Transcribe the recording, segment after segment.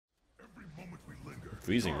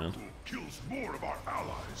freezing, man. Kills more of our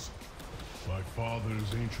allies. My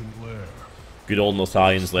father's ancient lair. Good old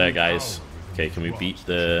Neltharion's lair, guys. Okay, can we beat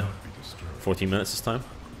the 14 minutes this time?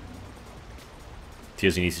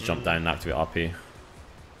 Tears, you need to jump down and activate RP.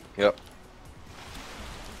 Yep.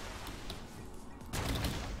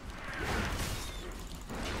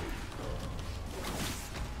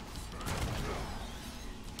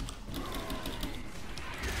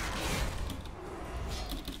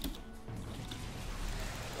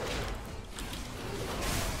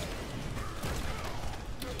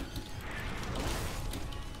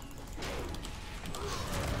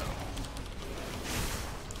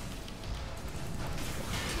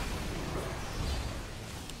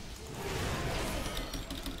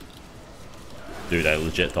 Dude, I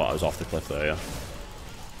legit thought I was off the cliff there, yeah.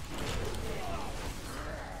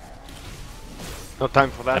 No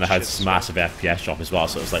time for that. And I had shit, massive FPS drop as well,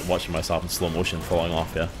 so it was like watching myself in slow motion falling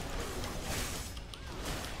off, yeah.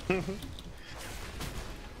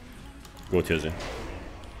 Go, Tirzzy.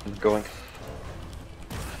 I'm going.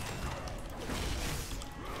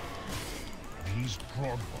 These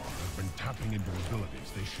Progvar have been tapping into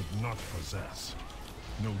abilities they should not possess.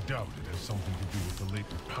 No doubt it has something to do with the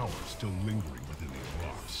latent power still lingering within these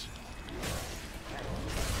rocks.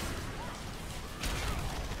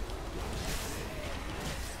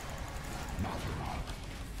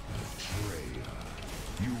 Betrayer.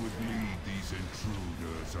 You would lead these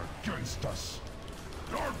intruders against us.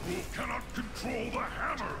 Darkwolf cannot control the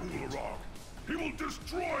hammer, Ularog. He will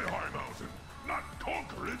destroy High Mountain, not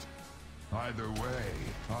conquer it. Either way,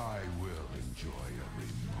 I will enjoy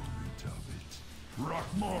every moment of it.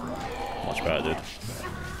 Rockmora. Much better, dude.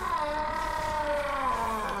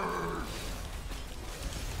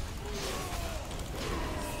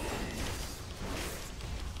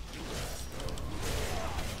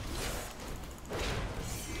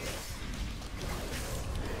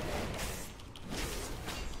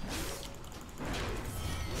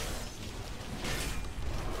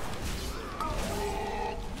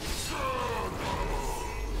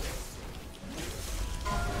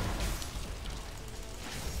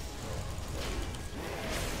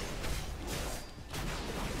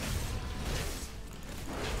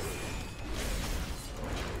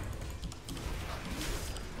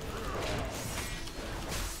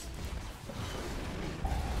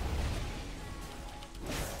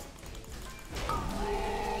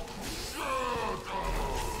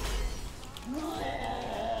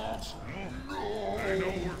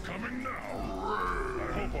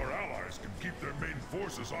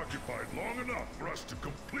 Occupied long enough for us to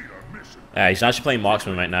complete our mission. Yeah, he's actually playing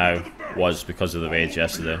marksman right now. Was because of the raids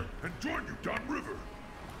yesterday. And join you downriver.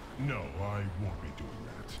 No, I won't be doing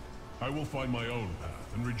that. I will find my own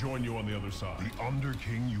path and rejoin you on the other side. The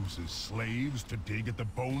Underking uses slaves to dig at the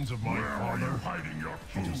bones of my father. Where are you hiding your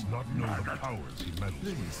food? He does not know the powers he meddles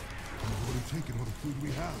with. We would have taken all the food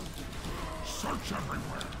we have. Search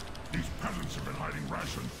everywhere. These peasants have been hiding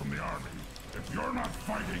rations from the army. If you're not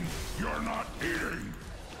fighting, you're not eating.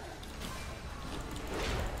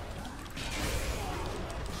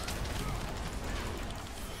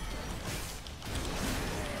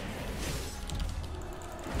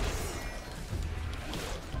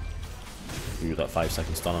 Ooh, that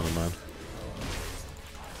 5-second stun on him, man.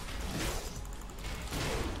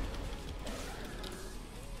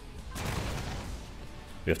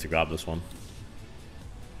 We have to grab this one.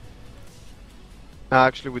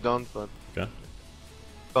 Actually, we don't, but... Okay.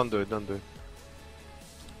 Don't do it, don't do it.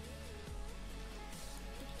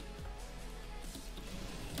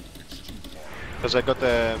 Because I got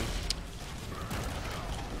a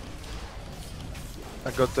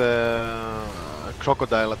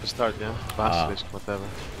crocodile at the start, yeah? Basilisk, whatever.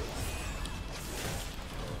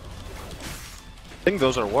 I think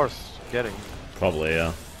those are worth getting. Probably,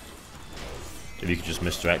 yeah. If you could just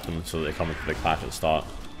misdirect them so that they come with a big pack at the start.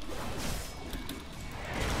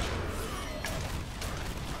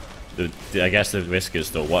 I guess the risk is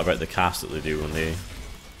though, what about the cast that they do when they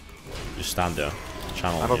just stand there,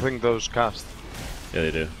 channel? I don't think those cast. Yeah,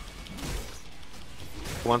 they do.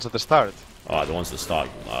 The ones at the start. Oh, the ones that start,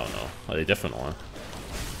 I don't know. Are they different or?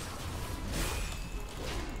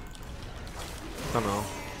 I don't know.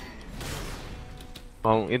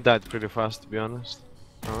 Well, it died pretty fast, to be honest.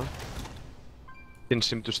 Huh? Didn't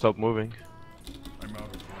seem to stop moving. I'm out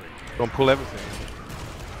of break. Don't pull everything.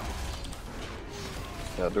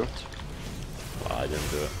 Yeah, do it. Oh, I didn't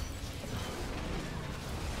do it.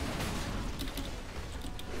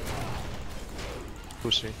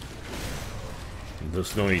 Pussy.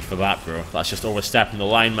 There's no need for that, bro. That's just overstepping the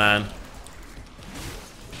line, man.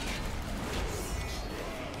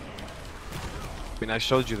 I mean, I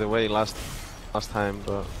showed you the way last last time,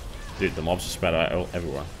 but Dude, the mobs are spread out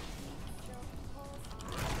everywhere.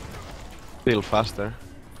 feel faster.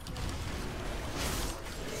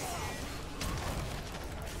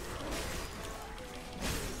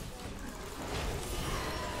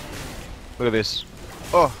 Look at this.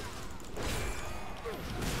 Oh!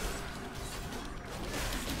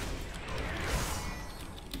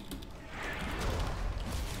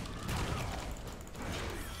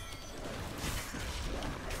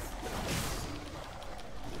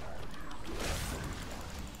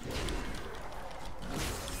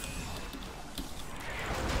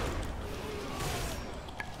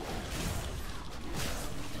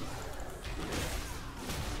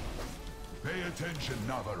 Pay attention,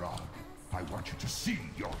 Neltharion. I want you to see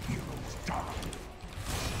your heroes die.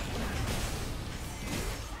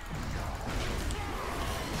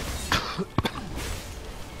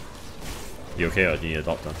 You okay, or do you need a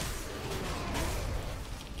doctor?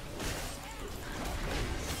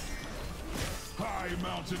 High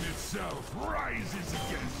Mountain itself rises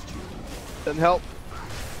against you. Then help!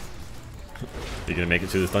 You're gonna make it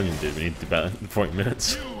to this dungeon, dude. We need to better in 40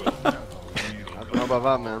 minutes. You will never wield I don't know about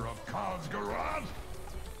that, man. of Khazgarad.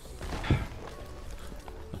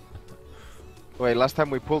 Wait, last time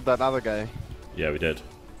we pulled that other guy. Yeah, we did.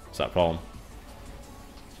 Is that a problem?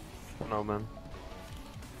 No, man.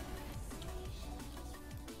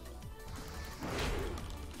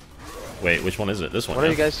 Wait, which one is it? This one? What are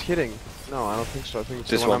yeah? you guys hitting? No, I don't think so. I think it's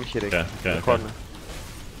This the one one. I'm hitting. Okay, okay, The okay. corner.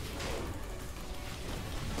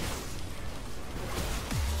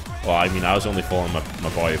 Well, I mean, I was only following my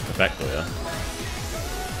boy Perfecto, yeah?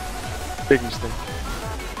 Big mistake.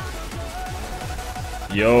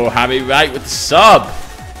 Yo, Hammy right with the sub!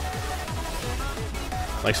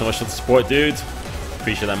 Thanks so much for the support, dude.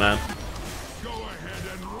 Appreciate that, man. Go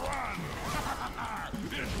ahead and run.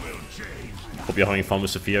 It will change. Hope you're having fun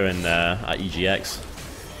with Sophia and at EGX.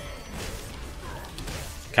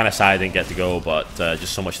 Kind of sad I didn't get to go, but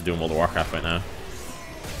just so much to do in World of Warcraft right now.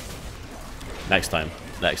 Next time.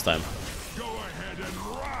 Next time. Go ahead and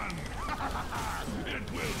run.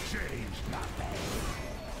 It will change nothing.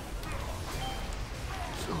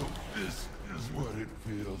 So this is what it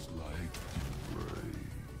feels like to pray.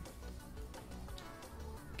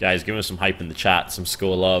 Guys, give us some hype in the chat. Some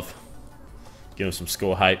Sco love. Give us some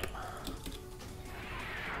Sco hype.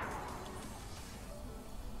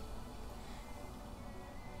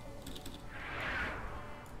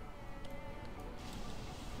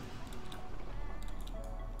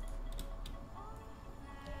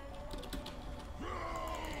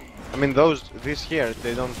 I mean, these here,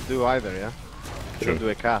 they don't do either, yeah? They True. don't do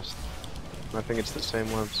a cast. I think it's the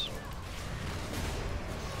same ones.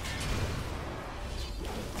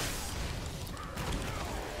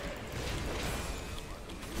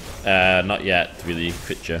 Not yet, really,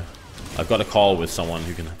 Critcher. I've got a call with someone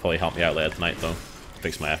who can probably help me out later tonight, though.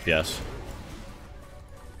 Fix my FPS.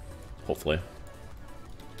 Hopefully.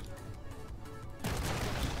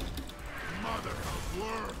 Mother of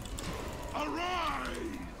worms, arise!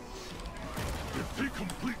 If they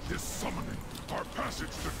complete this summoning, our passage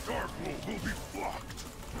to Darkwood will be blocked.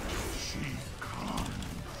 She comes.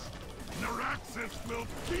 Naraxis will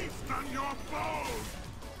feast on your bones!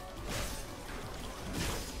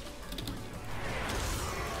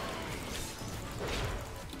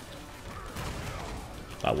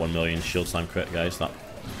 That 1 million shield slam crit, guys. That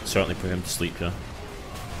certainly put him to sleep, yeah.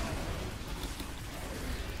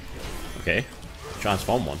 Okay.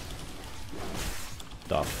 Transform one.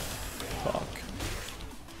 The fuck.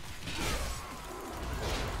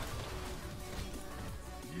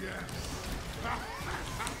 Yes.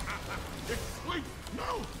 Wait,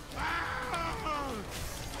 no! Ah!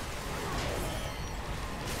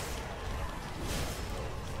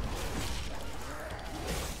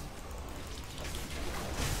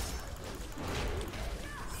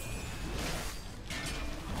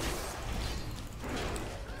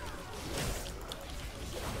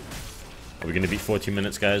 Are we gonna beat 14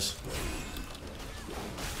 minutes, guys?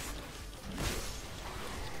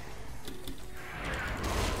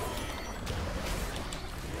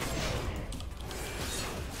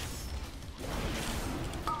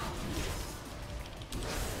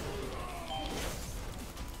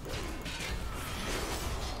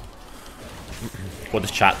 What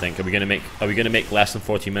does chat think? Are we gonna make less than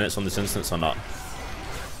 14 minutes on this instance or not?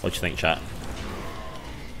 What do you think, chat?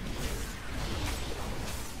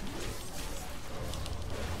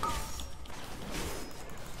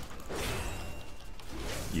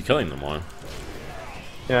 You killing them, or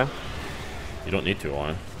Yeah. you don't need to,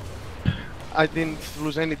 or I didn't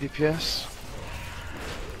lose any DPS.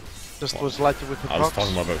 Just was lucky with the I was procs.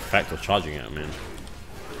 talking more about Perfecto charging it. I mean,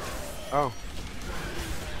 Oh.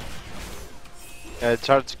 Yeah,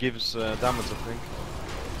 charge gives damage, I think.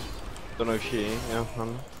 Don't know if she. Yeah, I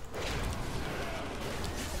don't know.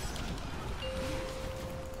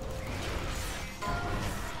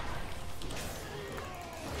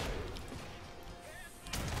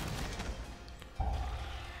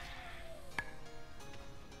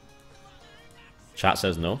 Chat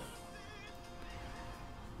says no.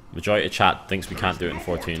 Majority of chat thinks we can't do it in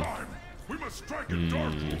 14. We must strike at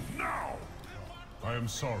Darkwood now. I am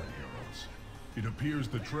sorry, heroes. It appears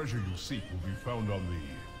the treasure you seek will be found on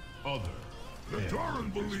the other. The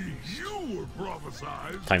Tauren believe you were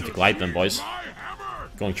prophesized. Time to glide them, boys. My hammer.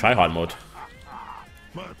 Going tryhard mode.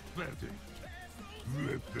 Pathetic.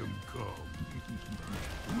 Let them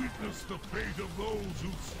come. Witness the fate of those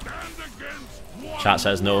who stand against one. Chat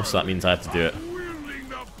says no, so that means I have to do it. Wielding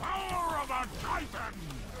the power of a Titan.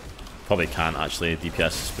 Probably can't actually.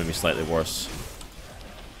 DPS is maybe slightly worse.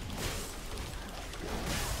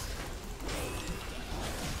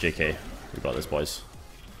 JK, we got this, boys.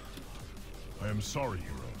 I am sorry,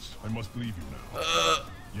 heroes. I must leave you now.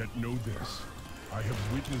 Yet know this. I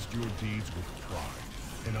have witnessed your deeds with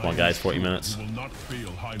pride. And Come on, guys, 40 minutes. You will not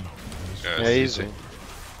fail High Mountain in this Yeah, easy.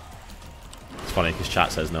 It's funny because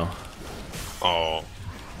chat says no. Oh.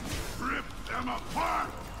 Rip them apart.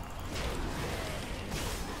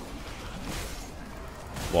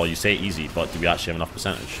 Well, you say easy, but do we actually have enough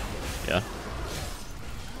percentage? Yeah?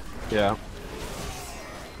 Yeah.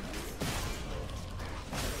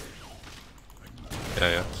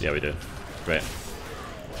 Yeah. Yeah, we do. Great.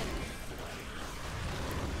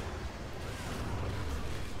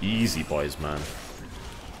 Easy, boys, man.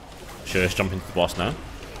 Should I just jump into the boss now?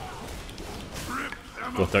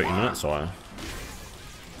 Go 30 minutes or?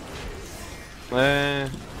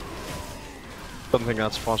 Don't think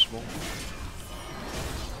that's possible.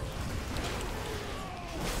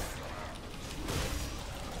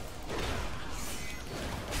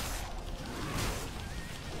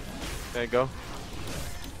 There you go.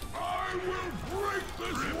 I will break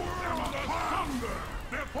this world asunder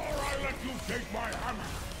before I let you take my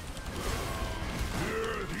hammer.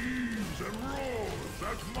 Here it heaves and roars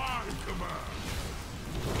at my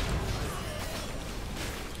command.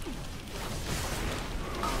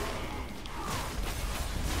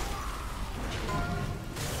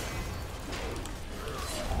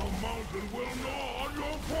 The mountain will gnaw on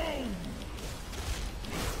your bones.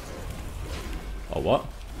 Oh, what?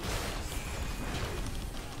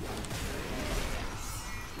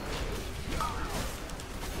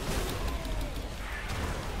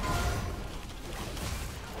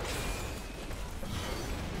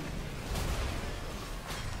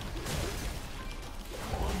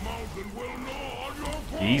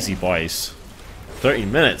 Easy, boys. 30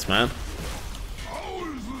 minutes, man. How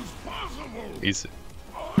is this possible? Easy.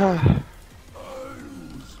 The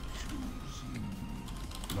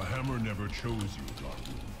hammer never chose you,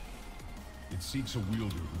 Darkwood. It seeks a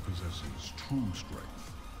wielder who possesses true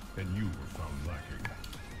strength, and you were found lacking.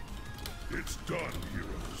 It's done,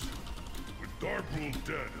 heroes. With Darkwood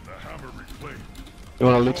dead and the hammer reclaimed, You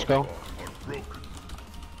wanna let's go? are broken.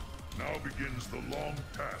 Now begins the long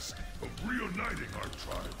task of reuniting our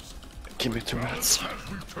tribes. Give me 2 Balance minutes.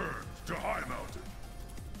 has returned to High Mountain.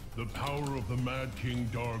 The power of the Mad King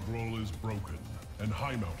Dargrol is broken, and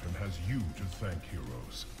High Mountain has you to thank,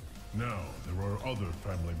 heroes. Now, there are other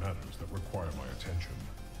family matters that require my attention.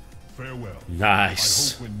 Farewell.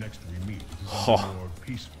 Nice. I hope when next we meet, it is Oh. under more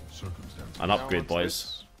peaceful circumstances. An upgrade, Yeah, what's boys.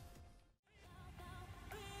 this?